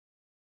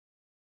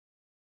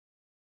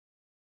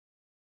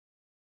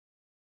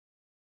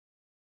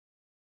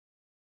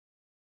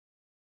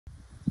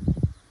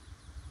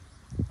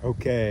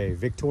Okay,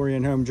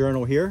 Victorian Home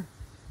Journal here.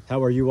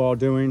 How are you all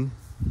doing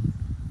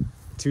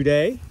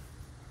today?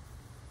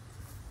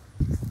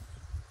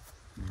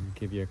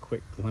 Give you a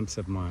quick glimpse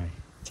of my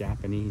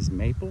Japanese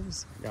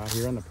maples I got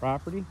here on the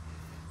property.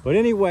 But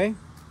anyway,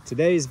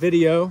 today's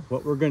video,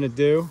 what we're gonna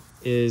do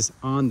is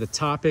on the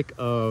topic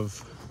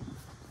of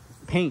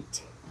painting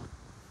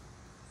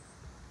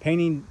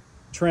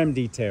trim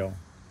detail.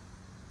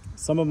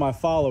 Some of my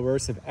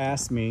followers have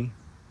asked me,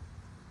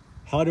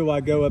 how do I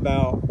go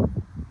about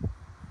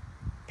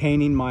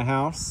painting my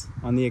house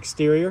on the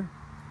exterior?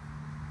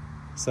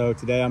 So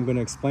today I'm going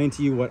to explain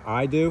to you what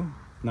I do.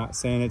 Not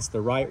saying it's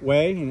the right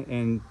way,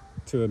 and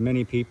to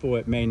many people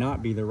it may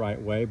not be the right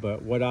way,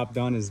 but what I've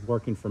done is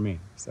working for me.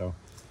 So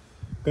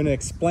I'm going to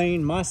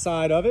explain my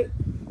side of it.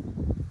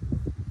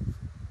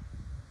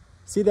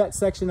 See that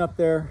section up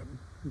there,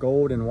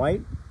 gold and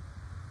white?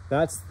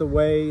 That's the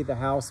way the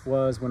house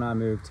was when I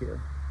moved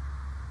here.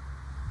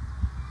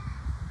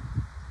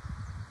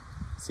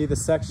 See the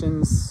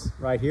sections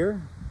right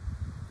here?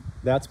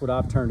 That's what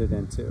I've turned it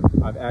into.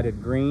 I've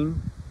added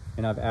green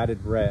and I've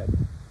added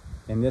red.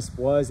 And this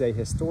was a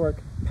historic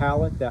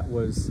palette that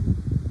was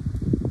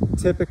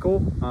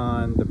typical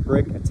on the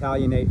brick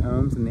Italianate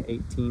homes in the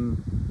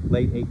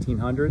late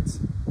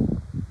 1800s.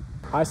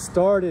 I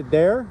started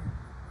there.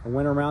 I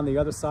went around the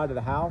other side of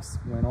the house,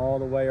 went all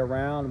the way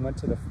around, went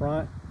to the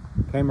front,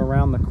 came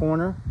around the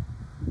corner,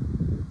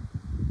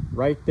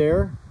 right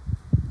there,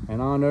 and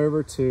on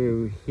over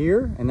to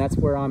here, and that's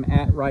where I'm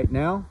at right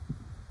now.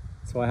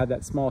 So I have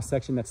that small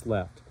section that's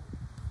left.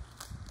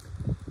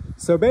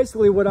 So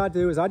basically what I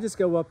do is I just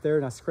go up there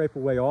and I scrape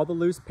away all the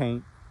loose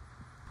paint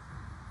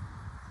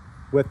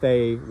with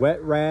a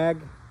wet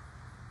rag.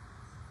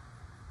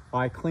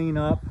 I clean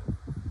up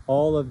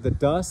all of the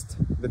dust,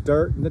 the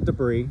dirt, and the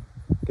debris,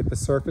 get the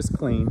surface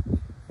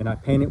clean, and I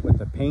paint it with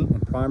a paint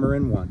and primer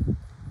in one.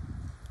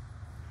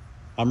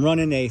 I'm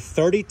running a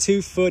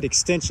 32-foot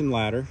extension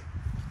ladder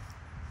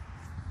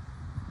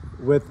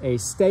with a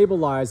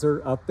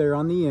stabilizer up there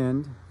on the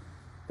end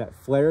that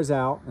flares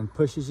out and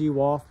pushes you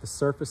off the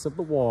surface of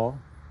the wall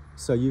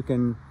so you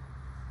can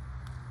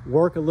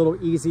work a little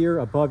easier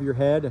above your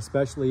head,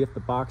 especially if the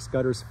box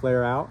gutters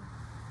flare out,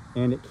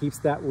 and it keeps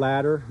that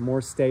ladder more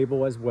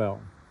stable as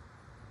well.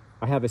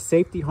 I have a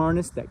safety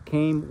harness that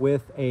came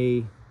with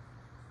a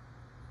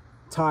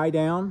tie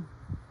down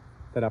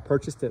that I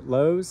purchased at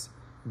Lowe's.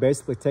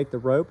 Basically take the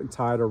rope and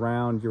tie it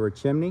around your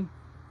chimney,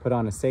 put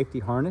on a safety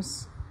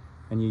harness,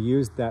 and you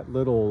use that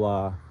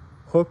little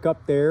hook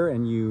up there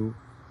and you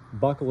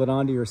buckle it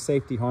onto your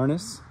safety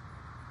harness.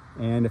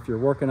 And if you're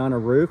working on a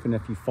roof and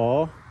if you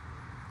fall,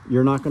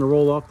 you're not going to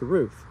roll off the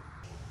roof.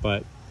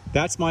 But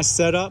that's my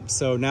setup.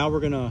 So now we're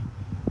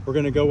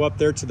gonna go up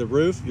there to the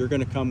roof. You're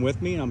going to come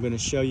with me and I'm going to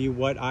show you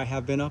what I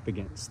have been up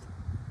against.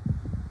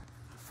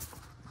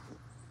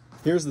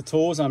 Here's the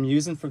tools I'm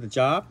using for the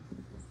job.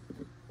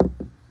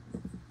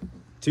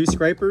 2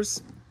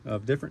 scrapers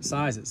of different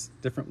sizes,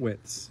 different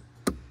widths.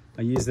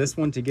 I use this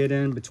one to get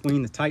in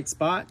between the tight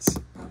spots.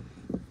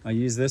 I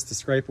use this to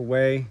scrape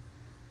away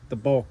the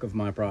bulk of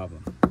my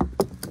problem.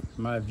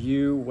 My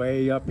view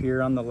way up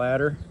here on the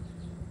ladder,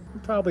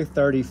 probably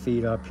 30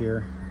 feet up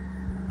here.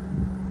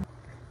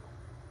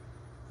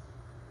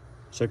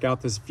 Check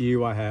out this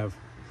view I have.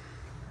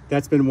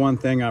 That's been one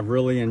thing I've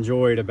really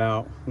enjoyed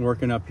about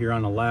working up here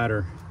on a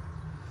ladder,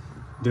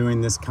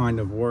 doing this kind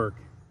of work.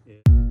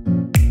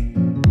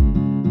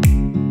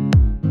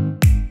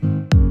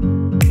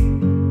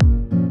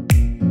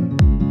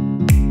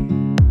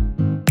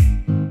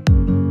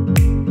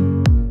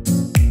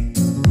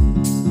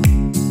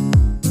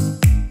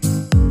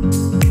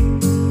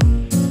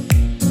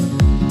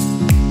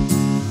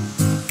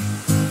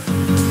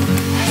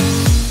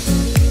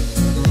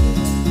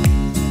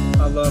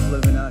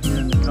 Living out here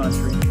in the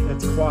country.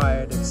 It's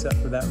quiet except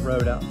for that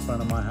road out in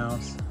front of my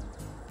house.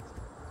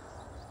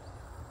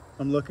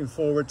 I'm looking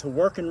forward to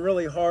working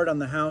really hard on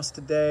the house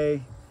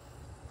today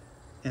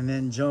and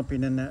then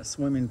jumping in that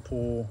swimming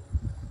pool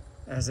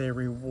as a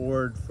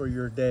reward for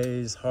your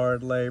day's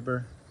hard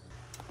labor.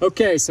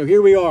 Okay, so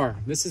here we are.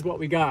 This is what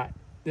we got.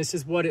 This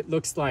is what it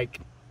looks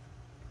like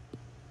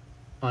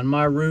on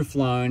my roof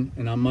line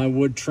and on my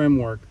wood trim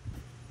work.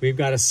 We've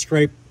got to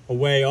scrape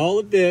away all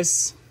of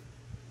this.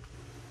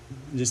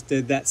 Just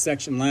did that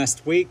section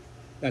last week.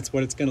 That's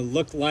what it's going to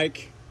look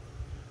like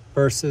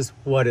versus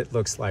what it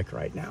looks like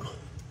right now.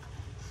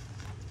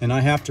 And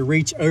I have to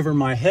reach over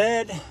my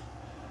head,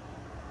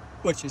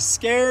 which is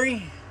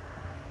scary,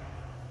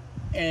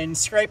 and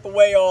scrape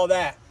away all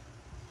that.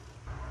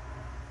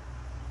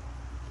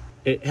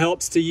 It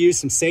helps to use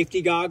some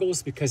safety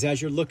goggles because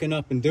as you're looking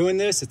up and doing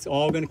this, it's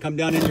all going to come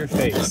down in your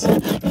face. See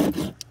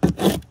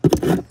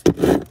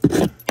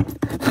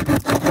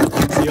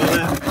all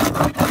that?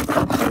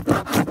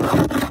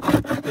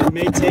 It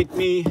may take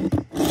me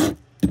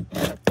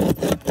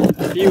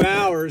a few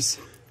hours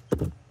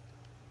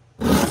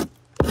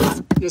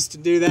just to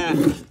do that.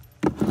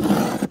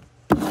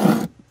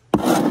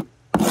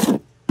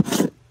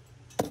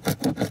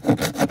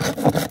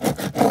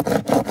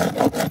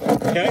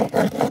 Okay.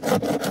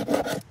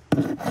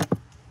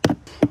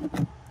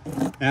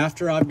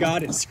 After I've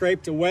got it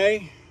scraped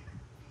away,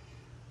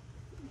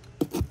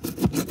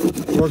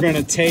 we're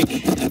gonna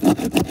take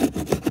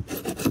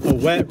a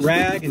wet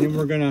rag and then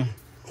we're gonna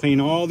clean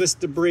all this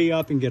debris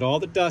up and get all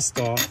the dust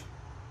off.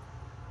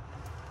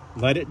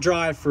 Let it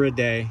dry for a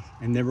day,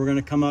 and then we're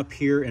gonna come up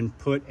here and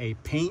put a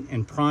paint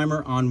and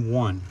primer on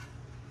one.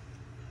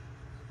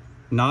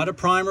 Not a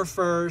primer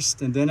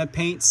first and then a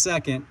paint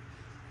second.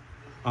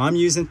 I'm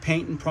using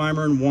paint and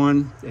primer in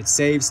one. It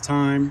saves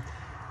time,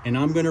 and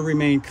I'm gonna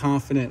remain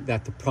confident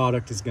that the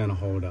product is gonna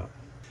hold up.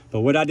 But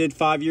what I did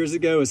 5 years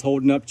ago is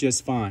holding up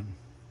just fine.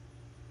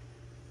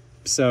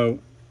 So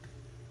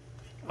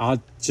I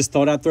just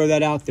thought I'd throw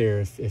that out there.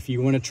 If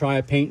you wanna try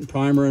a paint and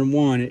primer in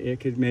one, it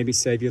could maybe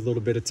save you a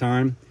little bit of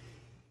time.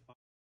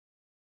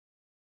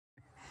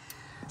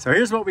 So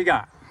here's what we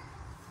got.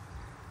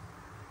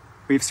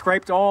 We've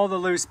scraped all the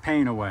loose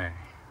paint away,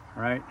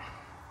 all right?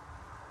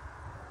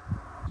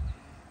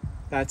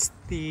 That's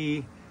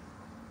the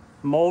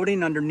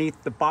molding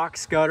underneath the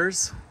box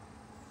gutters.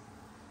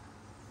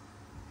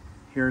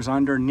 Here's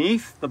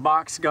underneath the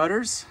box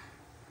gutters.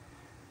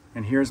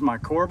 And here's my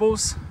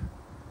corbels.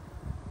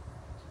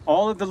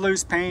 All of the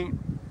loose paint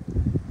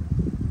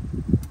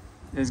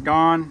is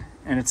gone,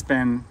 and it's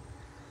been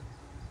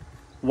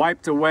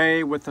wiped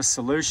away with a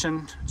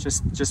solution,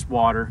 just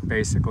water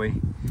basically,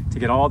 to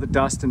get all the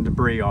dust and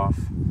debris off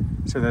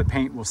so the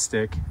paint will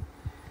stick.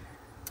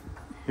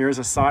 Here's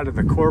a side of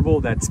the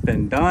corbel that's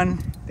been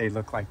done. They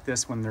look like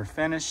this when they're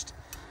finished.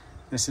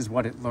 This is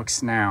what it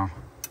looks now.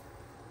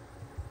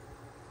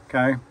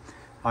 Okay,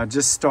 I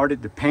just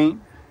started to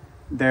paint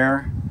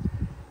there,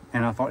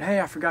 and I thought, hey,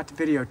 I forgot to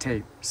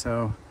videotape.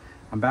 So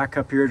I'm back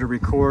up here to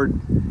record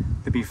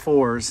the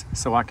befores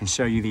so I can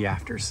show you the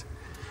afters.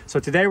 So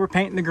today we're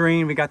painting the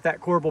green. We got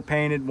that corbel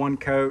painted, one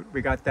coat.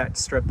 We got that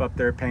strip up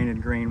there painted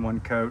green,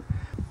 one coat.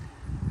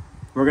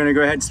 We're gonna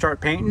go ahead and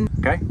start painting,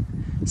 okay?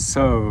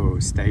 So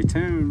stay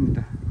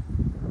tuned.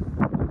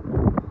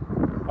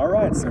 All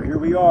right, so here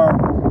we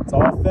are. It's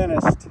all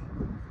finished.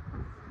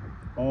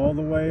 All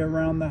the way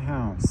around the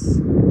house.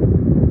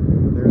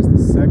 There's the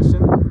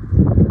section.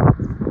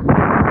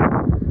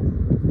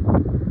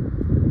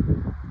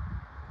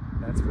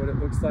 That's what it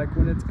looks like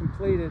when it's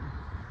completed.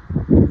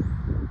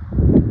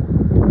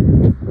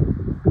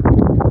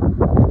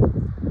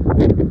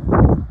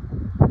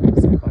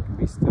 See if I can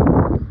be still.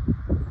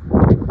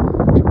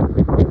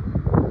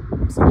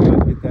 I'm so glad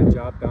to get that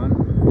job done.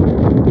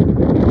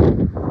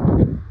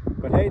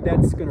 But hey,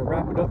 that's going to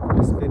wrap it up for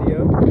this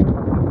video. I wanted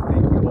to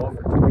thank you all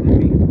for joining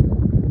me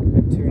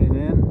and tuning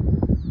in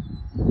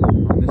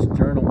on this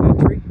journal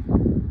entry.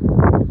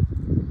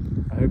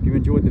 I hope you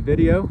enjoyed the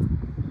video.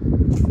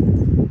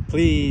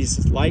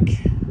 Please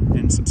like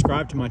and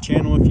subscribe to my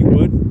channel if you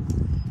would,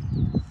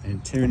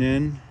 and tune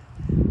in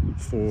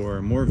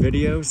for more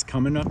videos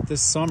coming up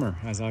this summer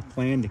as I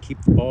plan to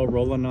keep the ball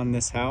rolling on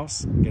this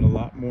house and get a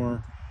lot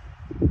more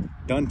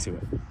done to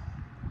it.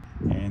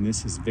 And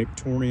this is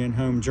Victorian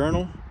Home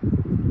Journal.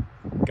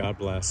 God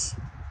bless.